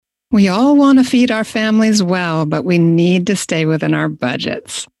We all want to feed our families well, but we need to stay within our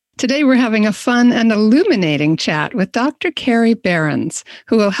budgets. Today, we're having a fun and illuminating chat with Dr. Carrie Behrens,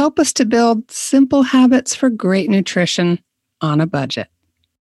 who will help us to build simple habits for great nutrition on a budget.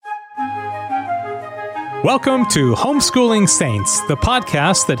 Welcome to Homeschooling Saints, the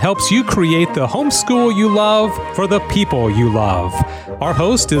podcast that helps you create the homeschool you love for the people you love. Our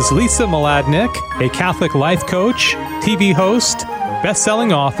host is Lisa Mladinich, a Catholic life coach, TV host,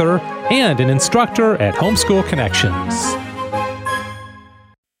 best-selling author, and an instructor at Homeschool Connections.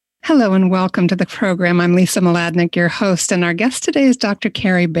 Hello and welcome to the program. I'm Lisa Mladinich, your host, and our guest today is Dr.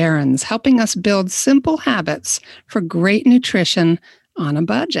 Carrie Behrens, helping us build simple habits for great nutrition on a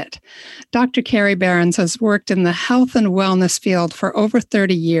budget. Dr. Carrie Behrens has worked in the health and wellness field for over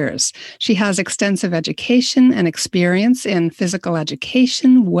 30 years. She has extensive education and experience in physical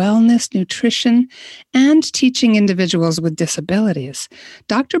education, wellness, nutrition, and teaching individuals with disabilities.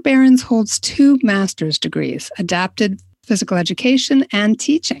 Dr. Behrens holds 2 master's degrees, adapted physical education and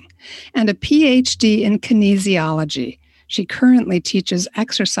teaching, and a PhD in kinesiology. She currently teaches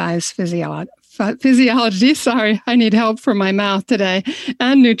exercise physiology, I need help for my mouth today,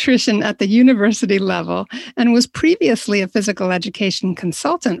 and nutrition at the university level, and was previously a physical education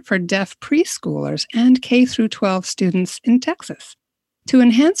consultant for deaf preschoolers and K through 12 students in Texas. To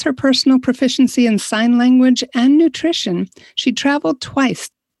enhance her personal proficiency in sign language and nutrition, she traveled twice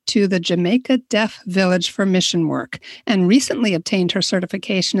to the Jamaica Deaf Village for mission work and recently obtained her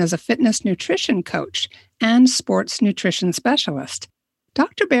certification as a fitness nutrition coach and sports nutrition specialist.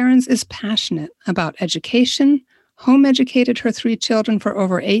 Dr. Behrens is passionate about education, home-educated her 3 children for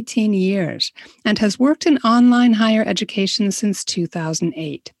over 18 years, and has worked in online higher education since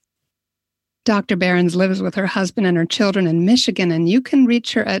 2008. Dr. Behrens lives with her husband and her children in Michigan, and you can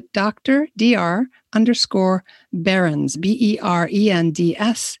reach her at Dr. Behrens, BERENDS,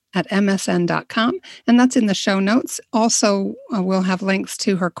 at MSN.com, and that's in the show notes. Also, we'll have links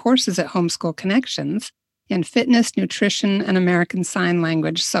to her courses at Homeschool Connections in fitness, nutrition, and American Sign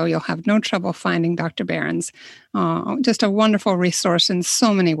Language, so you'll have no trouble finding Dr. Behrens. Just a wonderful resource in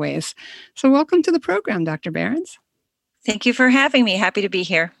so many ways. So welcome to the program, Dr. Behrens. Thank you for having me. Happy to be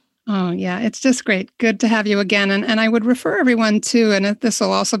here. Oh, yeah, it's just great. Good to have you again. And I would refer everyone to, and this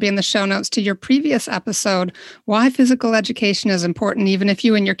will also be in the show notes, to your previous episode, Why Physical Education is Important, Even If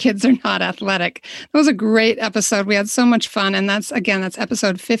You and Your Kids Are Not Athletic. That was a great episode. We had so much fun. And that's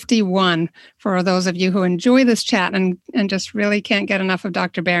episode 51 for those of you who enjoy this chat and just really can't get enough of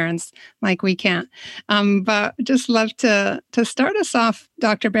Dr. Behrens like we can't. But just love to start us off,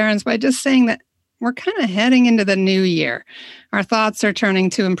 Dr. Behrens, by just saying that we're kind of heading into the new year. Our thoughts are turning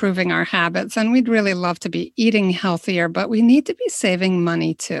to improving our habits, and we'd really love to be eating healthier, but we need to be saving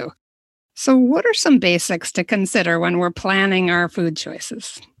money too. So what are some basics to consider when we're planning our food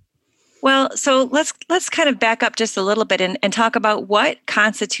choices? Well, so let's kind of back up just a little bit and talk about what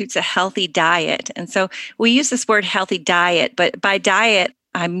constitutes a healthy diet. And so we use this word healthy diet, but by diet,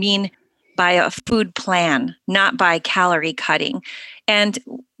 I mean by a food plan, not by calorie cutting. And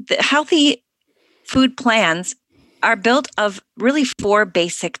the healthy food plans are built of really 4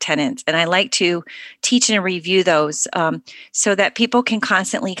 basic tenets. And I like to teach and review those so that people can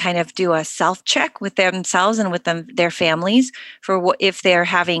constantly kind of do a self-check with themselves and with their families for if they're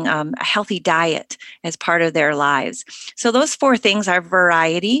having a healthy diet as part of their lives. So those 4 things are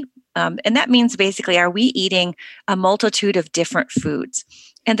variety. And that means basically, are we eating a multitude of different foods?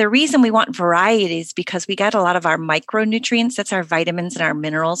 And the reason we want variety is because we get a lot of our micronutrients, that's our vitamins and our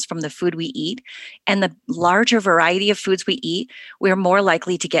minerals from the food we eat. And the larger variety of foods we eat, we're more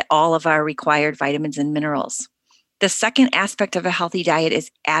likely to get all of our required vitamins and minerals. The second aspect of a healthy diet is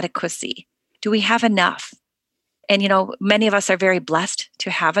adequacy. Do we have enough? And, many of us are very blessed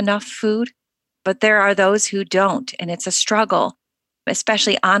to have enough food, but there are those who don't, and it's a struggle,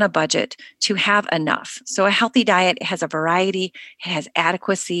 especially on a budget, to have enough. So a healthy diet has a variety, it has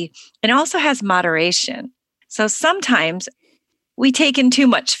adequacy, and also has moderation. So sometimes we take in too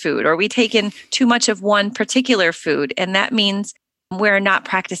much food or we take in too much of one particular food, and that means we're not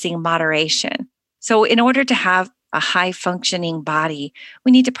practicing moderation. So in order to have a high functioning body,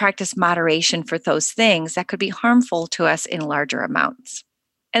 we need to practice moderation for those things that could be harmful to us in larger amounts.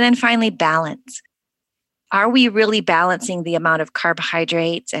 And then finally, balance. Are we really balancing the amount of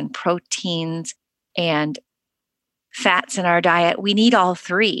carbohydrates and proteins and fats in our diet? We need all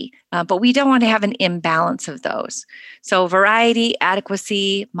 3, but we don't want to have an imbalance of those. So variety,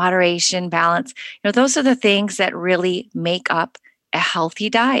 adequacy, moderation, balance, those are the things that really make up a healthy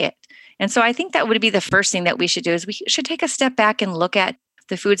diet. And so I think that would be the first thing that we should do is we should take a step back and look at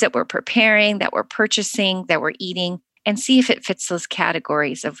the foods that we're preparing, that we're purchasing, that we're eating, and see if it fits those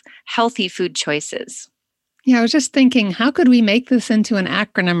categories of healthy food choices. Yeah, I was just thinking, how could we make this into an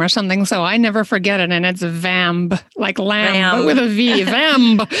acronym or something so I never forget it? And it's VAMB, like lamb, but with a V,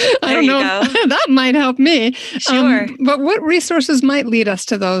 VAMB. I don't know. That might help me. Sure. But what resources might lead us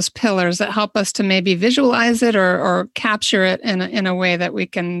to those pillars that help us to maybe visualize it or capture it in a way that we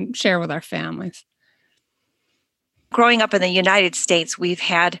can share with our families? Growing up in the United States, we've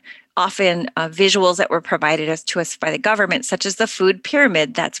had often visuals that were provided to us by the government, such as the food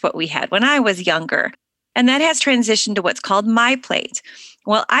pyramid. That's what we had when I was younger. And that has transitioned to what's called MyPlate.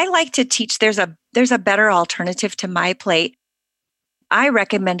 Well, I like to teach there's a better alternative to MyPlate. I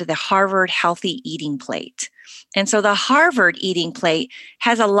recommend the Harvard Healthy Eating Plate. And so the Harvard Eating Plate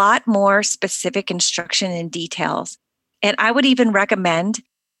has a lot more specific instruction and details. And I would even recommend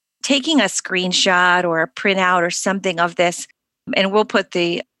taking a screenshot or a printout or something of this, and we'll put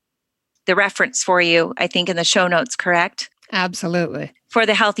the reference for you, I think, in the show notes, correct? Absolutely. For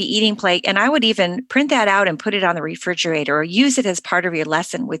the Healthy Eating Plate. And I would even print that out and put it on the refrigerator or use it as part of your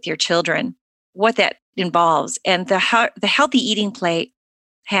lesson with your children, what that involves. And the Healthy Eating Plate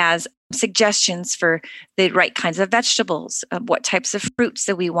has suggestions for the right kinds of vegetables, what types of fruits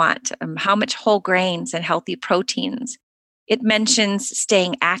that we want, how much whole grains and healthy proteins. It mentions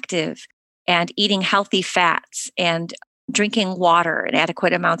staying active and eating healthy fats and drinking water in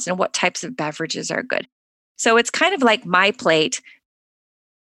adequate amounts and what types of beverages are good. So it's kind of like MyPlate,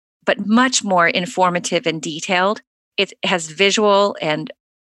 but much more informative and detailed. It has visual and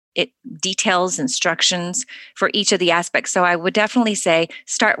it details instructions for each of the aspects. So I would definitely say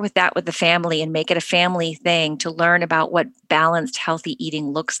start with that with the family and make it a family thing to learn about what balanced, healthy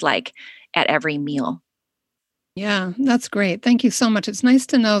eating looks like at every meal. Yeah, that's great. Thank you so much. It's nice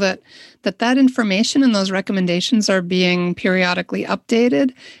to know that information and those recommendations are being periodically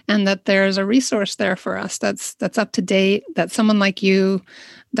updated and that there's a resource there for us that's up to date, that someone like you,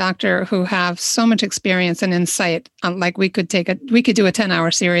 doctor, who have so much experience and insight, like we could do a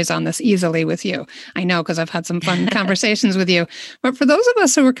 10-hour series on this easily with you. I know, because I've had some fun conversations with you. But for those of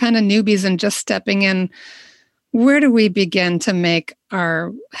us who are kind of newbies and just stepping in, where do we begin to make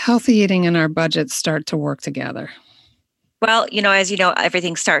our healthy eating and our budgets start to work together? Well, as you know,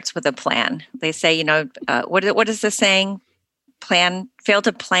 everything starts with a plan. They say, what is the saying? Fail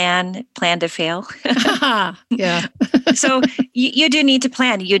to plan to fail. Yeah. So you do need to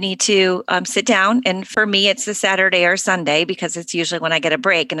plan. You need to sit down. And for me, it's the Saturday or Sunday because it's usually when I get a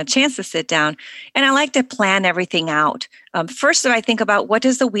break and a chance to sit down. And I like to plan everything out. First, I think about what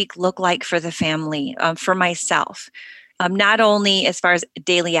does the week look like for the family, for myself. Not only as far as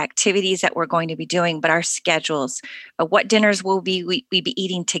daily activities that we're going to be doing, but our schedules. What dinners will we be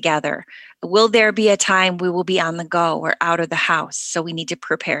eating together? Will there be a time we will be on the go or out of the house? So we need to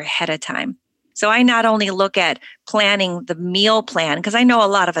prepare ahead of time. So I not only look at planning the meal plan, because I know a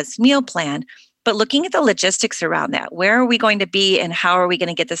lot of us meal plan, but looking at the logistics around that. Where are we going to be and how are we going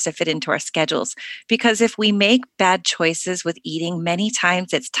to get this to fit into our schedules? Because if we make bad choices with eating, many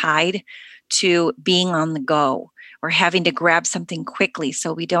times it's tied to being on the go or having to grab something quickly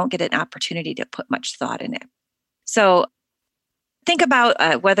so we don't get an opportunity to put much thought in it. So think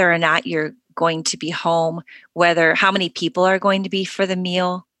about whether or not you're going to be home, how many people are going to be for the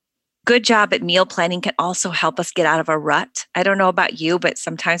meal. Good job at meal planning can also help us get out of a rut. I don't know about you, but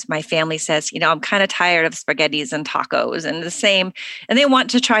sometimes my family says, I'm kind of tired of spaghettis and tacos and the same, and they want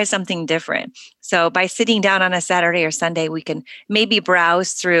to try something different. So by sitting down on a Saturday or Sunday, we can maybe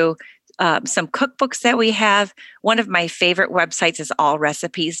browse through some cookbooks that we have. One of my favorite websites is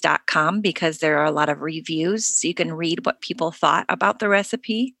allrecipes.com because there are a lot of reviews. So you can read what people thought about the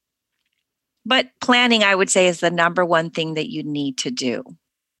recipe. But planning, I would say, is the number one thing that you need to do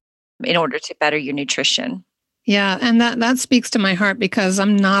in order to better your nutrition. Yeah, and that speaks to my heart because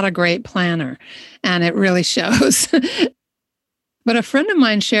I'm not a great planner, and it really shows. But a friend of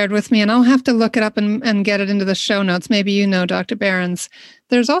mine shared with me, and I'll have to look it up and get it into the show notes. Maybe you know, Dr. Behrens.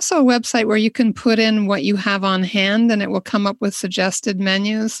 There's also a website where you can put in what you have on hand, and it will come up with suggested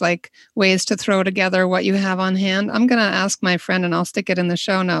menus, like ways to throw together what you have on hand. I'm going to ask my friend, and I'll stick it in the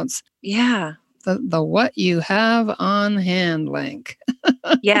show notes. Yeah. The what you have on hand link.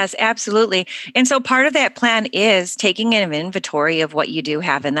 Yes, absolutely. And so part of that plan is taking an inventory of what you do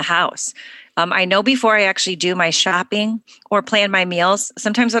have in the house. I know before I actually do my shopping or plan my meals,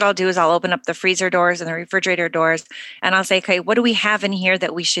 sometimes what I'll do is I'll open up the freezer doors and the refrigerator doors and I'll say, okay, what do we have in here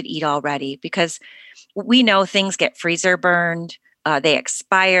that we should eat already? Because we know things get freezer burned, they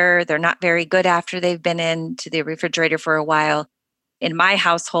expire, they're not very good after they've been into the refrigerator for a while. In my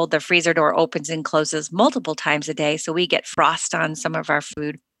household, the freezer door opens and closes multiple times a day, so we get frost on some of our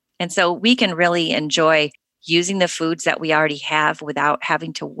food. And so we can really enjoy using the foods that we already have without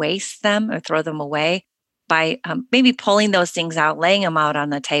having to waste them or throw them away by maybe pulling those things out, laying them out on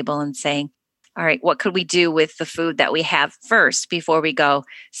the table and saying, all right, what could we do with the food that we have first before we go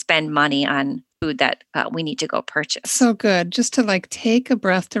spend money on food that we need to go purchase? So good. Just to take a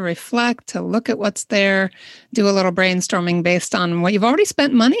breath, to reflect, to look at what's there, do a little brainstorming based on what you've already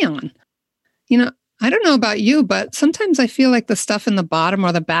spent money on. I don't know about you, but sometimes I feel like the stuff in the bottom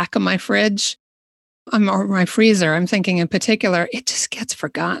or the back of my fridge, or my freezer, I'm thinking in particular, it just gets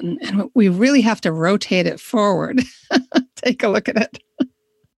forgotten. And we really have to rotate it forward. Take a look at it.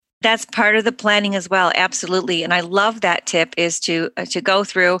 That's part of the planning as well. Absolutely. And I love that tip is to go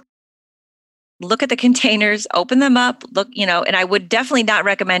through, look at the containers, open them up, look, and I would definitely not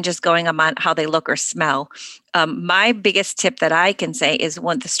recommend just going on how they look or smell. My biggest tip that I can say is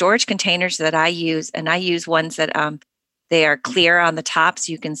the storage containers that I use, and I use ones that they are clear on the top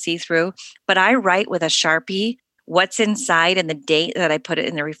so you can see through, but I write with a Sharpie what's inside and the date that I put it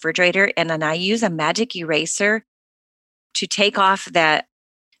in the refrigerator. And then I use a magic eraser to take off that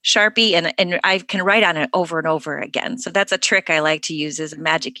Sharpie and I can write on it over and over again. So that's a trick I like to use is a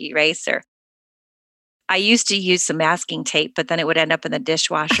magic eraser. I used to use some masking tape, but then it would end up in the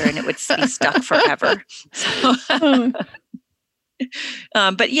dishwasher and it would be stuck forever. So,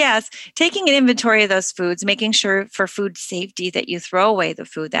 but yes, taking an inventory of those foods, making sure for food safety that you throw away the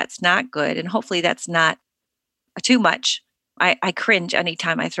food that's not good. And hopefully that's not too much. I cringe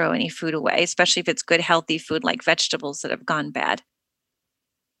anytime I throw any food away, especially if it's good, healthy food like vegetables that have gone bad.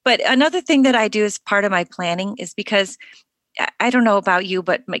 But another thing that I do as part of my planning is because I don't know about you,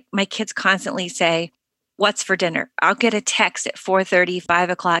 but my kids constantly say, what's for dinner? I'll get a text at 4:30, 5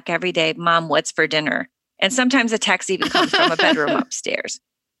 o'clock every day, Mom, what's for dinner? And sometimes a text even comes from a bedroom upstairs.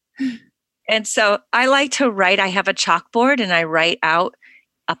 And so I like to write, I have a chalkboard and I write out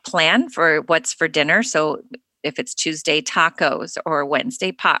a plan for what's for dinner. So if it's Tuesday, tacos, or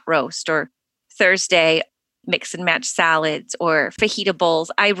Wednesday, pot roast, or Thursday, mix and match salads or fajita bowls,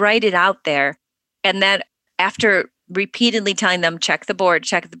 I write it out there. And then after repeatedly telling them, check the board,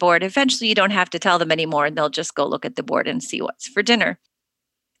 eventually you don't have to tell them anymore and they'll just go look at the board and see what's for dinner.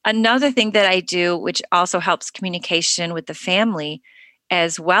 Another thing that I do, which also helps communication with the family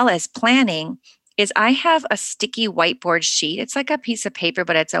as well as planning, is I have a sticky whiteboard sheet. It's like a piece of paper,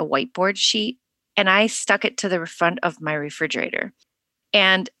 but it's a whiteboard sheet. And I stuck it to the front of my refrigerator.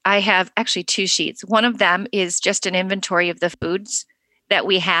 And I have actually 2 sheets. One of them is just an inventory of the foods that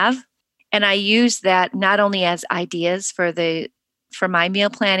we have. And I use that not only as ideas for my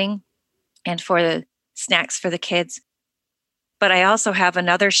meal planning and for the snacks for the kids, but I also have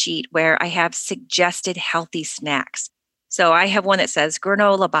another sheet where I have suggested healthy snacks. So I have one that says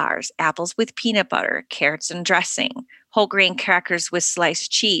granola bars, apples with peanut butter, carrots and dressing, whole grain crackers with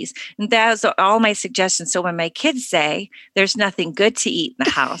sliced cheese. And those are all my suggestions. So when my kids say there's nothing good to eat in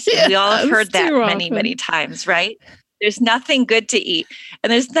the house, and we all have heard that many times, right? There's nothing good to eat.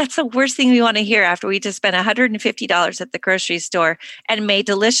 And that's the worst thing we want to hear after we just spent $150 at the grocery store and made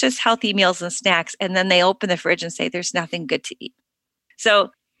delicious, healthy meals and snacks. And then they open the fridge and say, there's nothing good to eat. So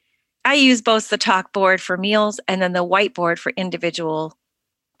I use both the chalkboard for meals and then the whiteboard for individual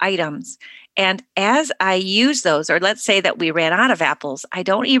items. And as I use those, or let's say that we ran out of apples, I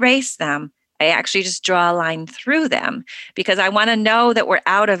don't erase them. I actually just draw a line through them because I want to know that we're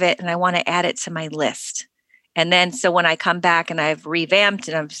out of it and I want to add it to my list. And then so when I come back and I've revamped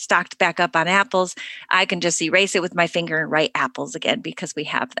and I've stocked back up on apples, I can just erase it with my finger and write apples again because we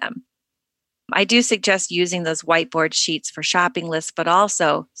have them. I do suggest using those whiteboard sheets for shopping lists, but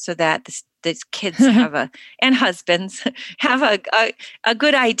also so that the kids and husbands have a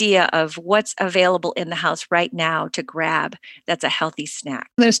good idea of what's available in the house right now to grab that's a healthy snack.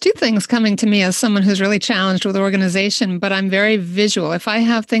 There's 2 things coming to me as someone who's really challenged with organization, but I'm very visual. If I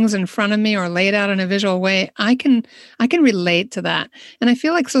have things in front of me or laid out in a visual way, I can relate to that. And I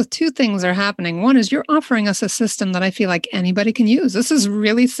feel like 2 things are happening. One is you're offering us a system that I feel like anybody can use. This is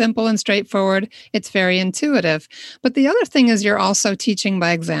really simple and straightforward. It's very intuitive. But the other thing is you're also teaching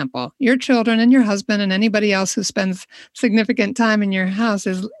by example. Your children and your husband and anybody else who spends significant time in your house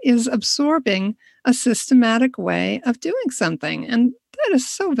is absorbing a systematic way of doing something. And that is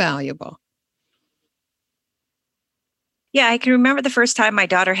so valuable. Yeah, I can remember the first time my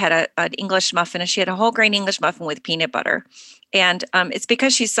daughter had an English muffin, and she had a whole grain English muffin with peanut butter. And it's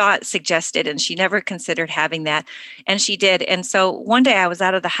because she saw it suggested and she never considered having that. And she did. And so one day I was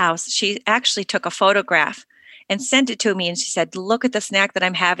out of the house. She actually took a photograph and sent it to me. And she said, look at the snack that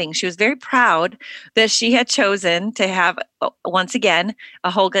I'm having. She was very proud that she had chosen to have, once again,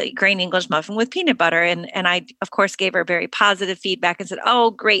 a whole grain English muffin with peanut butter. And I, of course, gave her very positive feedback and said,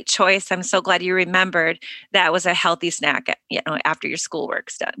 oh, great choice. I'm so glad you remembered that was a healthy snack, after your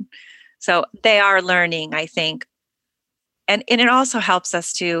schoolwork's done. So they are learning, I think. And it also helps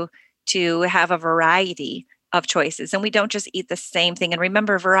us to have a variety of choices, and we don't just eat the same thing. And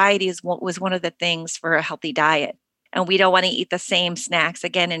remember, variety was one of the things for a healthy diet. And we don't want to eat the same snacks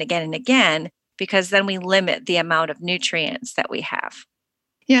again and again and again, because then we limit the amount of nutrients that we have.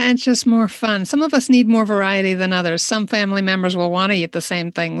 Yeah, it's just more fun. Some of us need more variety than others. Some family members will want to eat the same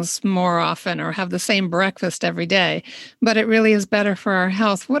things more often or have the same breakfast every day, but it really is better for our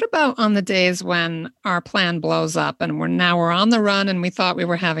health. What about on the days when our plan blows up and we're on the run and we thought we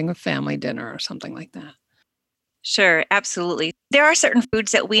were having a family dinner or something like that? Sure, absolutely. There are certain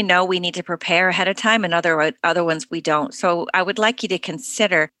foods that we know we need to prepare ahead of time, and other ones we don't. So I would like you to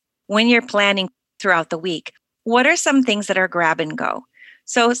consider, when you're planning throughout the week, what are some things that are grab and go?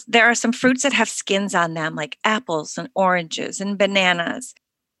 So there are some fruits that have skins on them, like apples and oranges and bananas.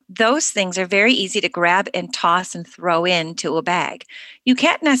 Those things are very easy to grab and toss and throw into a bag. You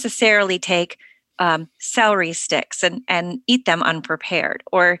can't necessarily take celery sticks and eat them unprepared.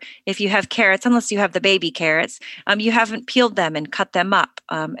 Or if you have carrots, unless you have the baby carrots, you haven't peeled them and cut them up.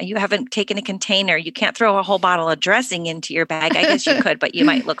 You haven't taken a container. You can't throw a whole bottle of dressing into your bag. I guess you could, but you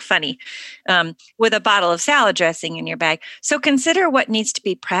might look funny with a bottle of salad dressing in your bag. So consider what needs to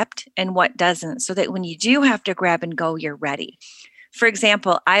be prepped and what doesn't, so that when you do have to grab and go, you're ready. For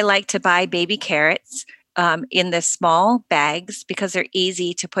example, I like to buy baby carrots in the small bags because they're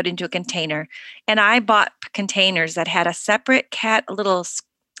easy to put into a container. And I bought containers that had a separate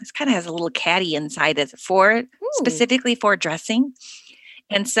this kind of has a little caddy inside it specifically for dressing.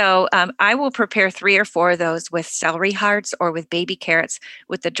 And so I will prepare 3 or 4 of those with celery hearts or with baby carrots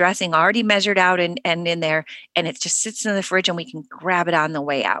with the dressing already measured out and in there. And it just sits in the fridge and we can grab it on the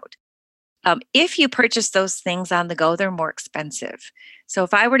way out. If you purchase those things on the go, they're more expensive. So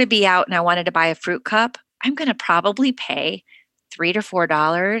if I were to be out and I wanted to buy a fruit cup, I'm going to probably pay $3 to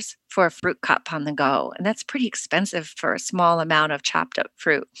 $4 for a fruit cup on the go. And that's pretty expensive for a small amount of chopped up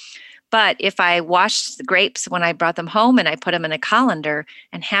fruit. But if I washed the grapes when I brought them home and I put them in a colander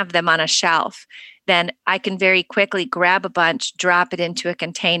and have them on a shelf, then I can very quickly grab a bunch, drop it into a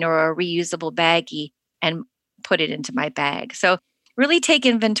container or a reusable baggie and put it into my bag. So really take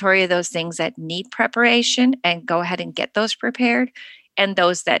inventory of those things that need preparation and go ahead and get those prepared, and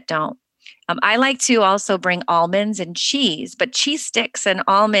those that don't. I like to also bring almonds and cheese, but cheese sticks and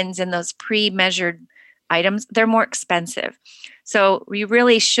almonds and those pre-measured items, they're more expensive. So we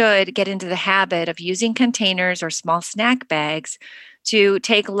really should get into the habit of using containers or small snack bags to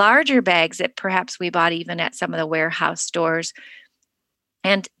take larger bags that perhaps we bought even at some of the warehouse stores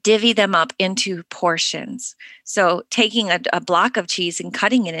and divvy them up into portions. So taking a block of cheese and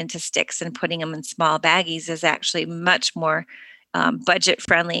cutting it into sticks and putting them in small baggies is actually much more budget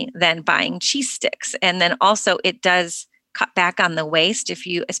friendly than buying cheese sticks. And then also it does cut back on the waste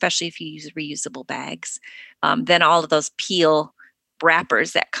especially if you use reusable bags. Then all of those peel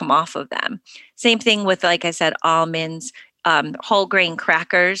wrappers that come off of them. Same thing with, like I said, almonds, whole grain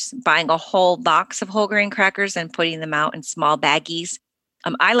crackers, buying a whole box of whole grain crackers and putting them out in small baggies.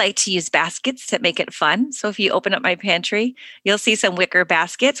 I like to use baskets that make it fun. So if you open up my pantry, you'll see some wicker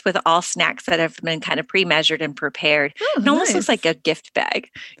baskets with all snacks that have been kind of pre-measured and prepared. It almost looks like a gift bag.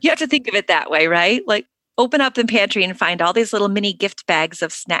 You have to think of it that way, right? Like open up the pantry and find all these little mini gift bags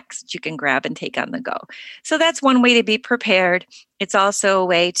of snacks that you can grab and take on the go. So that's one way to be prepared. It's also a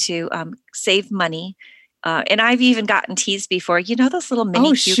way to save money. And I've even gotten teased before, those little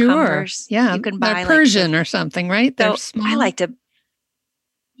mini cucumbers. Sure. Yeah, you can buy Persian or something, right? They're small.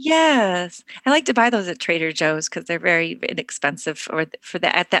 Yes. I like to buy those at Trader Joe's because they're very inexpensive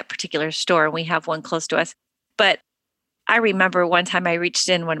at that particular store. We have one close to us. But I remember one time I reached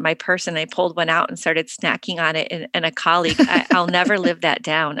in my purse and I pulled one out and started snacking on it. And a colleague, I'll never live that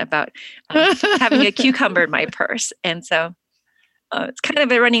down about having a cucumber in my purse. And so it's kind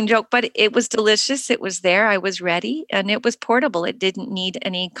of a running joke, but it was delicious. It was there. I was ready and it was portable. It didn't need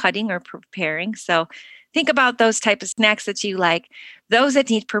any cutting or preparing. So think about those type of snacks that you like. Those that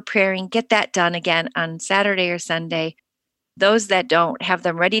need preparing, get that done again on Saturday or Sunday. Those that don't, have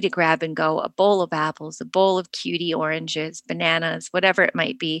them ready to grab and go. A bowl of apples, a bowl of cutie oranges, bananas, whatever it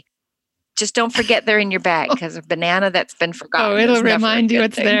might be. Just don't forget they're in your bag, because a banana that's been forgotten. Oh, it'll remind you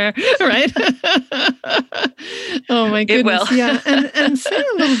it's there, right? Oh my goodness. It will. Yeah. And say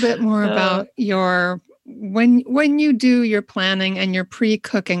a little bit more about your when you do your planning and your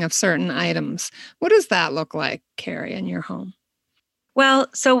pre-cooking of certain items, what does that look like, Carrie, in your home? Well,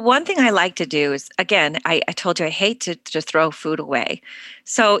 so one thing I like to do is, again, I told you I hate to throw food away.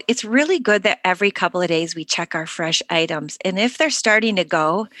 So it's really good that every couple of days we check our fresh items. And if they're starting to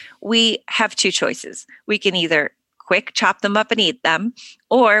go, we have two choices. We can either quick chop them up and eat them,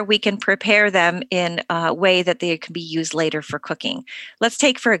 or we can prepare them in a way that they can be used later for cooking. Let's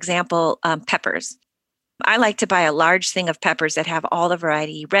take, for example, peppers. I like to buy a large thing of peppers that have all the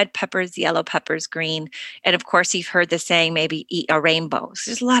variety: red peppers, yellow peppers, green. And of course, you've heard the saying, maybe eat a rainbow. So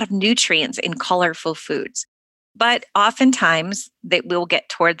there's a lot of nutrients in colorful foods. But oftentimes they will get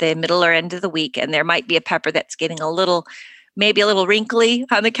toward the middle or end of the week, and there might be a pepper that's getting maybe a little wrinkly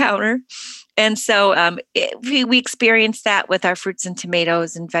on the counter. And so we experience that with our fruits and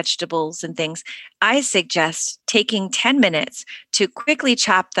tomatoes and vegetables and things. I suggest taking 10 minutes to quickly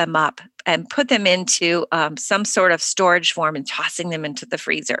chop them up and put them into some sort of storage form and tossing them into the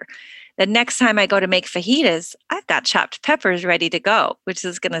freezer. The next time I go to make fajitas, I've got chopped peppers ready to go, which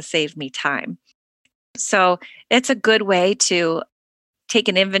is going to save me time. So it's a good way to take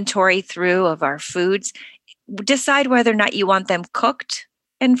an inventory through of our foods, decide whether or not you want them cooked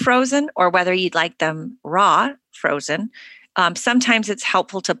and frozen or whether you'd like them raw, frozen. Sometimes it's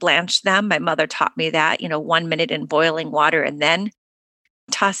helpful to blanch them. My mother taught me that, 1 minute in boiling water and then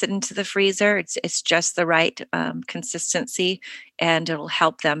toss it into the freezer. It's just the right consistency, and it'll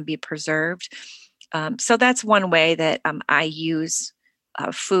help them be preserved. So that's one way that I use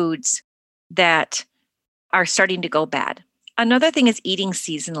foods that are starting to go bad. Another thing is eating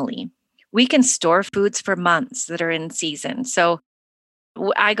seasonally. We can store foods for months that are in season. So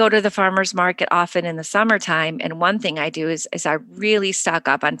I go to the farmer's market often in the summertime, and one thing I do is I really stock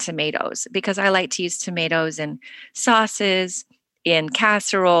up on tomatoes because I like to use tomatoes in sauces, in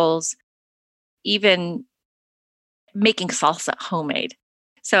casseroles, even making salsa homemade.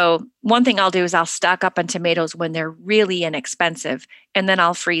 So one thing I'll do is I'll stock up on tomatoes when they're really inexpensive, and then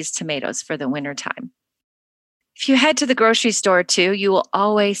I'll freeze tomatoes for the wintertime. If you head to the grocery store too, you will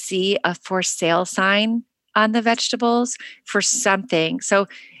always see a for sale sign on the vegetables for something. So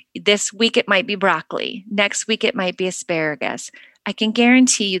this week it might be broccoli. Next week it might be asparagus. I can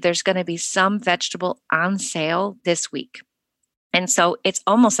guarantee you there's going to be some vegetable on sale this week. And so it's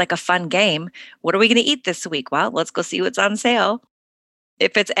almost like a fun game. What are we going to eat this week? Well, let's go see what's on sale.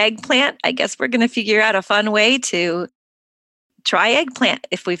 If it's eggplant, I guess we're going to figure out a fun way to try eggplant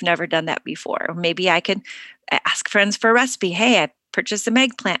if we've never done that before. Or maybe I can ask friends for a recipe. Hey, I purchased some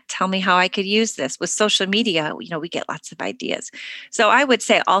eggplant. Tell me how I could use this. With social media, we get lots of ideas. So I would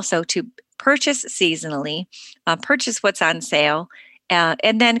say also to purchase seasonally, purchase what's on sale,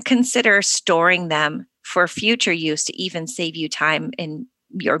 and then consider storing them for future use to even save you time in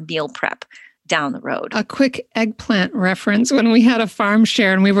your meal prep down the road. A quick eggplant reference. When we had a farm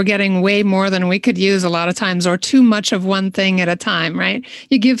share and we were getting way more than we could use a lot of times, or too much of one thing at a time, right?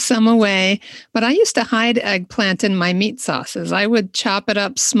 You give some away. But I used to hide eggplant in my meat sauces. I would chop it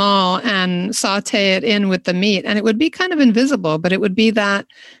up small and saute it in with the meat, and it would be kind of invisible, but it would be that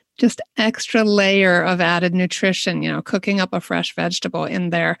just extra layer of added nutrition, cooking up a fresh vegetable in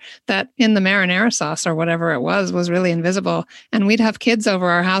there that in the marinara sauce or whatever it was really invisible. And we'd have kids over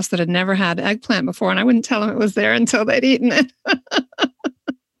our house that had never had eggplant before, and I wouldn't tell them it was there until they'd eaten it.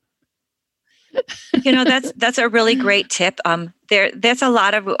 That's a really great tip. There's a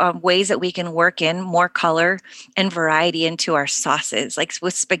lot of ways that we can work in more color and variety into our sauces. Like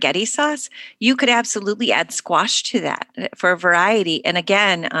with spaghetti sauce, you could absolutely add squash to that for a variety. And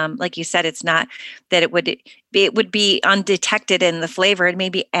again, like you said, it's not that it would be undetected in the flavor, and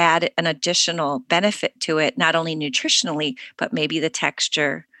maybe add an additional benefit to it, not only nutritionally, but maybe the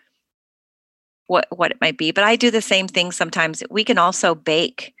texture, what it might be. But I do the same thing sometimes. We can also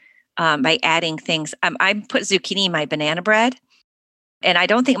bake by adding things. I put zucchini in my banana bread, and I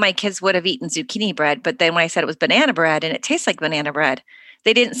don't think my kids would have eaten zucchini bread, but then when I said it was banana bread and it tastes like banana bread,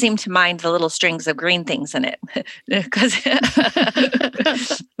 they didn't seem to mind the little strings of green things in it. Because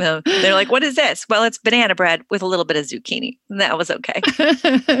they're like, what is this? Well, it's banana bread with a little bit of zucchini. And that was okay.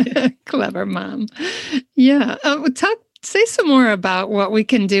 Clever mom. Yeah. Say some more about what we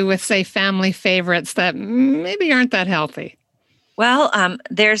can do with, say, family favorites that maybe aren't that healthy. Well,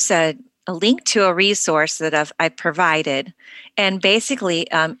 there's a link to a resource that I've provided. And basically,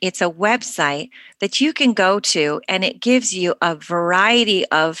 it's a website that you can go to, and it gives you a variety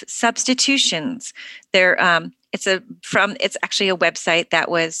of substitutions. It's actually a website that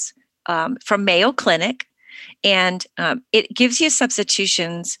was from Mayo Clinic. And it gives you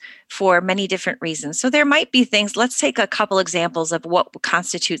substitutions for many different reasons. So there might be things, let's take a couple examples of what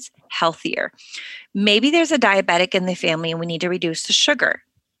constitutes healthier. Maybe there's a diabetic in the family and we need to reduce the sugar.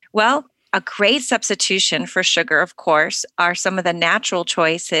 Well, a great substitution for sugar, of course, are some of the natural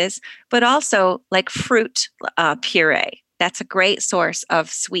choices, but also like fruit puree. That's a great source of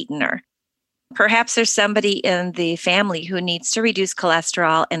sweetener. Perhaps there's somebody in the family who needs to reduce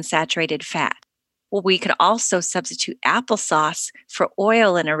cholesterol and saturated fat. Well, we could also substitute applesauce for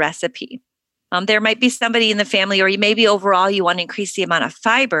oil in a recipe. There might be somebody in the family, or maybe overall you want to increase the amount of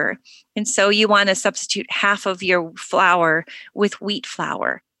fiber. And so you want to substitute half of your flour with wheat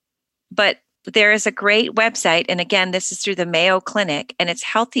flour. But there is a great website. And again, this is through the Mayo Clinic, and it's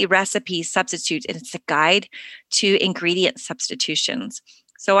Healthy Recipes Substitutes. And it's a guide to ingredient substitutions.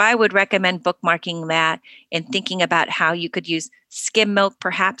 So I would recommend bookmarking that and thinking about how you could use skim milk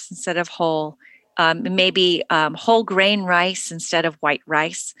perhaps instead of whole. Maybe whole grain rice instead of white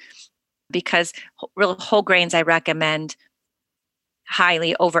rice, because real whole grains I recommend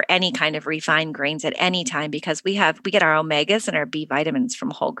highly over any kind of refined grains at any time, because we get our omegas and our B vitamins from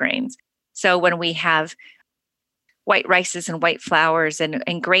whole grains. So when we have white rices and white flours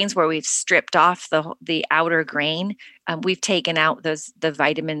and grains where we've stripped off the outer grain, we've taken out the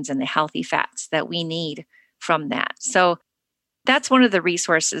vitamins and the healthy fats that we need from that. So that's one of the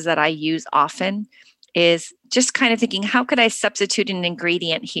resources that I use often, is just kind of thinking, how could I substitute an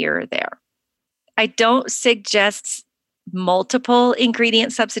ingredient here or there? I don't suggest multiple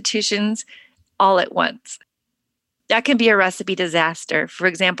ingredient substitutions all at once. That can be a recipe disaster. For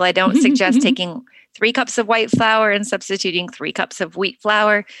example, I don't suggest taking 3 cups of white flour and substituting 3 cups of wheat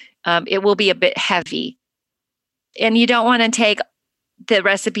flour. It will be a bit heavy. And you don't want to take the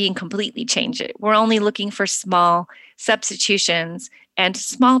recipe and completely change it. We're only looking for small substitutions, and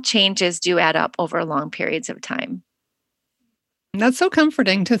small changes do add up over long periods of time. That's so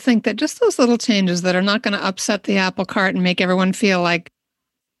comforting to think that just those little changes that are not going to upset the apple cart and make everyone feel like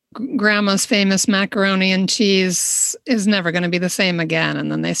grandma's famous macaroni and cheese is never going to be the same again.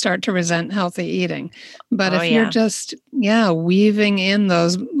 And then they start to resent healthy eating. But if you're just, weaving in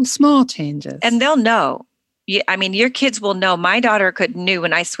those small changes. And they'll know. Your kids will know. My daughter knew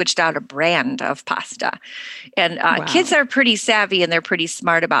when I switched out a brand of pasta. And kids are pretty savvy and they're pretty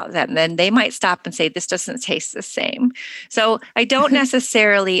smart about that. And then they might stop and say, this doesn't taste the same. So I don't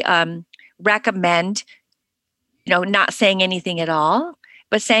necessarily recommend, not saying anything at all,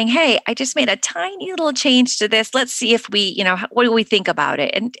 but saying, hey, I just made a tiny little change to this. Let's see if we, what do we think about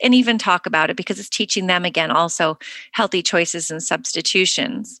it? And even talk about it, because it's teaching them, again, also healthy choices and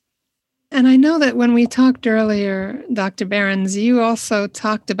substitutions. And I know that when we talked earlier, Dr. Behrens, you also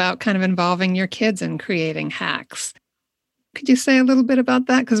talked about kind of involving your kids in creating hacks. Could you say a little bit about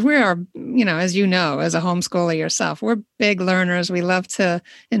that? Because we are, as you know, as a homeschooler yourself, we're big learners. We love to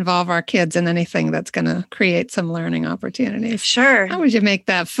involve our kids in anything that's going to create some learning opportunities. Sure. How would you make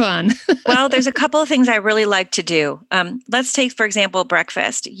that fun? Well, there's a couple of things I really like to do. Let's take, for example,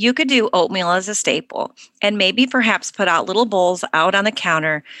 breakfast. You could do oatmeal as a staple, and maybe perhaps put out little bowls out on the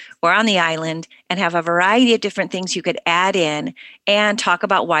counter or on the island and have a variety of different things you could add in and talk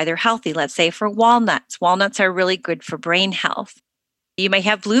about why they're healthy. Let's say for walnuts. Walnuts are really good for brain health. You might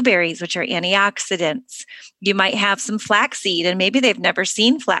have blueberries, which are antioxidants. You might have some flaxseed, and maybe they've never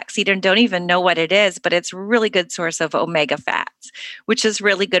seen flaxseed and don't even know what it is, but it's a really good source of omega fats, which is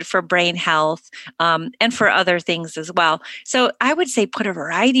really good for brain health and for other things as well. So I would say put a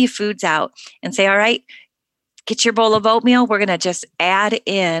variety of foods out and say, all right, get your bowl of oatmeal. We're going to just add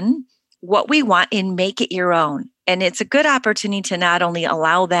in what we want and make it your own. And it's a good opportunity to not only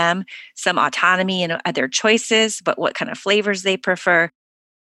allow them some autonomy in their choices, but what kind of flavors they prefer.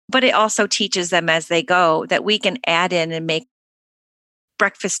 But it also teaches them as they go that we can add in and make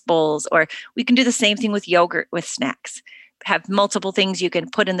breakfast bowls, or we can do the same thing with yogurt with snacks. Have multiple things you can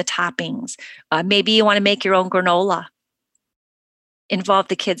put in the toppings. Maybe you want to make your own granola. Involve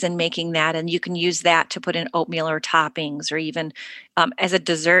the kids in making that, and you can use that to put in oatmeal or toppings, or even as a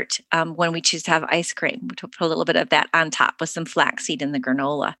dessert when we choose to have ice cream, to put a little bit of that on top with some flaxseed in the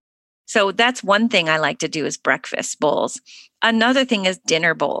granola. So that's one thing I like to do, is breakfast bowls. Another thing is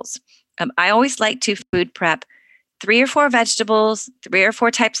dinner bowls. I always like to food prep 3 or 4 vegetables, 3 or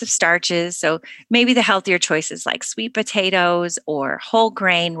 4 types of starches. So maybe the healthier choices like sweet potatoes or whole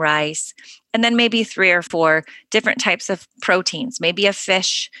grain rice, and then maybe 3 or 4 different types of proteins, maybe a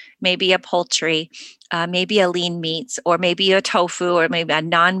fish, maybe a poultry, maybe a lean meats, or maybe a tofu, or maybe a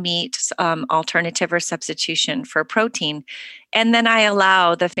non-meat alternative or substitution for protein. And then I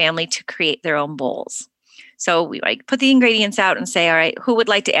allow the family to create their own bowls. So we like put the ingredients out and say, all right, who would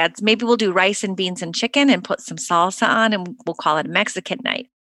like to add? Maybe we'll do rice and beans and chicken and put some salsa on, and we'll call it a Mexican night.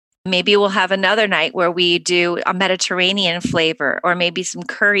 Maybe we'll have another night where we do a Mediterranean flavor or maybe some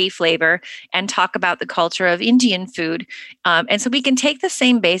curry flavor and talk about the culture of Indian food. And so we can take the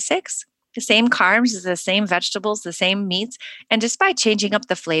same basics, the same carbs, the same vegetables, the same meats, and just by changing up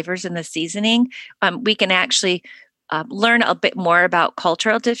the flavors and the seasoning, we can actually learn a bit more about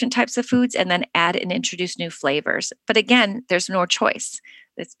cultural different types of foods and then add and introduce new flavors. But again, there's no choice.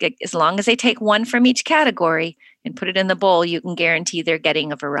 As long as they take one from each category and put it in the bowl, you can guarantee they're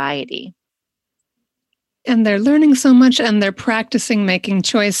getting a variety. And they're learning so much and they're practicing making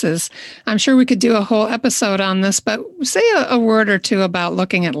choices. I'm sure we could do a whole episode on this, but say a word or two about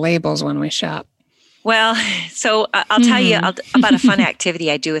looking at labels when we shop. Well, so I'll tell you about a fun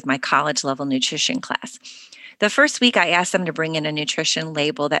activity I do with my college level nutrition class. The first week, I ask them to bring in a nutrition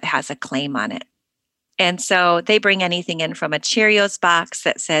label that has a claim on it. And so they bring anything in from a Cheerios box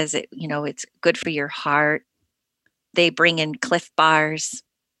that says, it's good for your heart. They bring in Cliff Bars,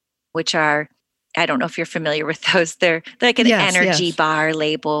 which are, I don't know if you're familiar with those. They're like an energy bar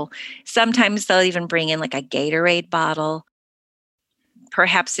label. Sometimes they'll even bring in like a Gatorade bottle.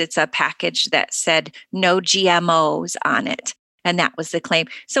 Perhaps it's a package that said no GMOs on it. And that was the claim.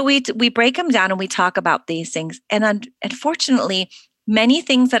 So we break them down and we talk about these things. And unfortunately, many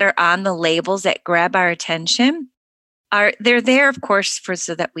things that are on the labels that grab our attention they're there, of course,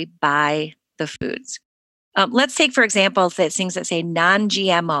 so that we buy the foods. Let's take, for example, the things that say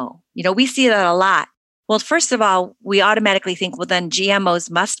non-GMO. We see that a lot. Well, first of all, we automatically think, well, then GMOs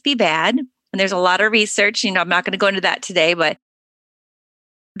must be bad. And there's a lot of research. I'm not going to go into that today, but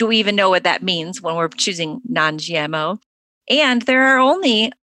do we even know what that means when we're choosing non-GMO? And there are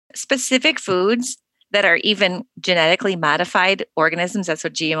only specific foods that are even genetically modified organisms, that's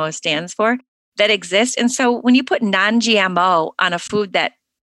what GMO stands for, that exist. And so when you put non-GMO on a food that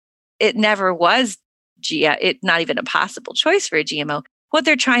it never was it's not even a possible choice for a GMO, what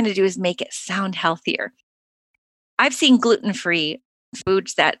they're trying to do is make it sound healthier. I've seen gluten-free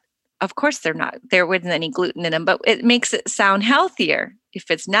foods that, of course, there wasn't any gluten in them, but it makes it sound healthier if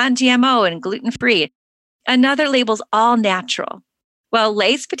it's non-GMO and gluten-free. Another label's all natural. Well,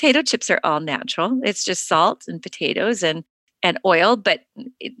 Lay's potato chips are all natural. It's just salt and potatoes and oil, but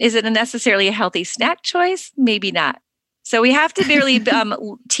is it necessarily a healthy snack choice? Maybe not. So we have to really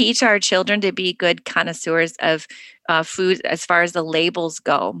teach our children to be good connoisseurs of food as far as the labels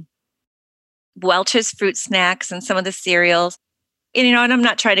go. Welch's fruit snacks and some of the cereals, and I'm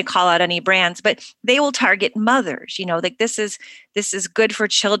not trying to call out any brands, but they will target mothers. Like this is good for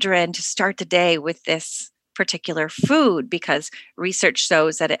children to start the day with this particular food because research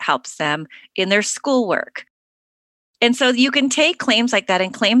shows that it helps them in their schoolwork. And so you can take claims like that,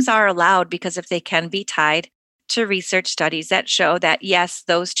 and claims are allowed because if they can be tied to research studies that show that, yes,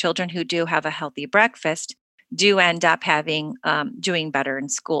 those children who do have a healthy breakfast do end up having doing better in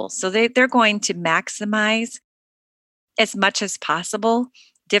school. So they're going to maximize as much as possible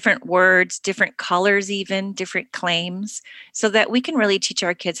different words, different colors, even different claims, so that we can really teach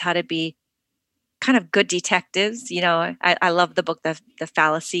our kids how to be kind of good detectives. I love the book, The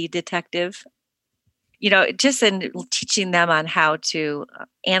Fallacy Detective. Just in teaching them on how to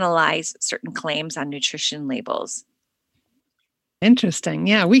analyze certain claims on nutrition labels. Interesting.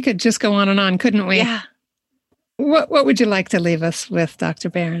 Yeah, we could just go on, couldn't we? Yeah. What would you like to leave us with, Dr.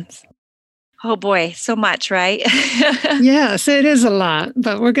 Behrens? Oh boy, so much, right? Yes, it is a lot,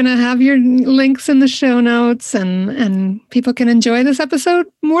 but we're going to have your links in the show notes and people can enjoy this episode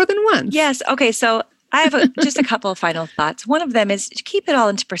more than once. Yes. Okay. So I have just a couple of final thoughts. One of them is to keep it all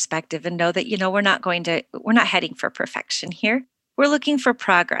into perspective and know that, we're not heading for perfection here. We're looking for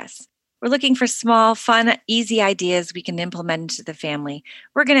progress. We're looking for small, fun, easy ideas we can implement into the family.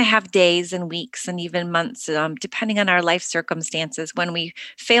 We're going to have days and weeks and even months, depending on our life circumstances, when we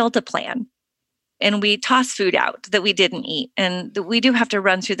fail to plan and we toss food out that we didn't eat. And we do have to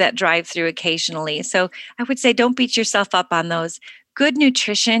run through that drive-through occasionally. So I would say don't beat yourself up on those. Good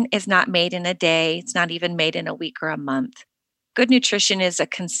nutrition is not made in a day. It's not even made in a week or a month. Good nutrition is a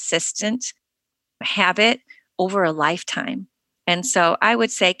consistent habit over a lifetime. And so I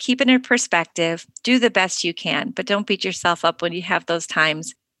would say keep it in perspective, do the best you can, but don't beat yourself up when you have those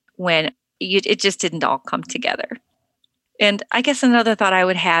times when it just didn't all come together. And I guess another thought I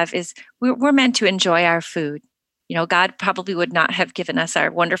would have is we're meant to enjoy our food. God probably would not have given us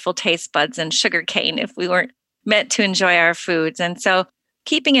our wonderful taste buds and sugar cane if we weren't meant to enjoy our foods. And so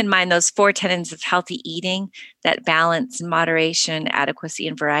keeping in mind those 4 tenets of healthy eating, that balance, moderation, adequacy,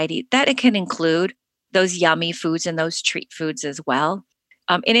 and variety, that it can include those yummy foods and those treat foods as well.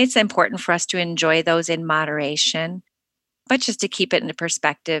 And it's important for us to enjoy those in moderation, but just to keep it into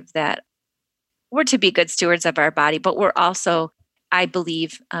perspective that we're to be good stewards of our body, but we're also, I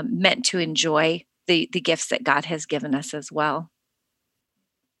believe, meant to enjoy the gifts that God has given us as well.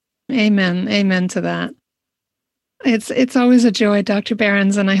 Amen. Amen to that. It's always a joy, Dr.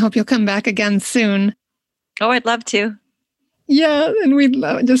 Behrens, and I hope you'll come back again soon. Oh, I'd love to. Yeah, and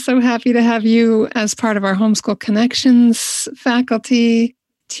we're just so happy to have you as part of our Homeschool Connections faculty,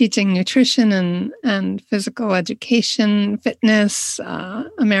 teaching nutrition and physical education, fitness,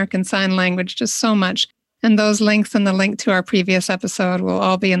 American Sign Language, just so much. And those links and the link to our previous episode will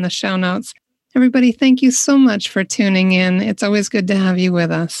all be in the show notes. Everybody, thank you so much for tuning in. It's always good to have you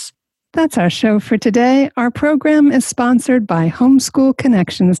with us. That's our show for today. Our program is sponsored by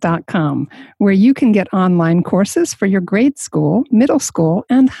homeschoolconnections.com, where you can get online courses for your grade school, middle school,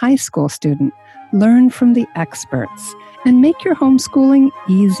 and high school student. Learn from the experts and make your homeschooling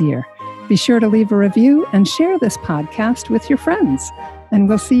easier. Be sure to leave a review and share this podcast with your friends. And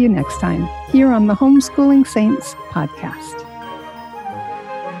we'll see you next time here on the Homeschooling Saints podcast.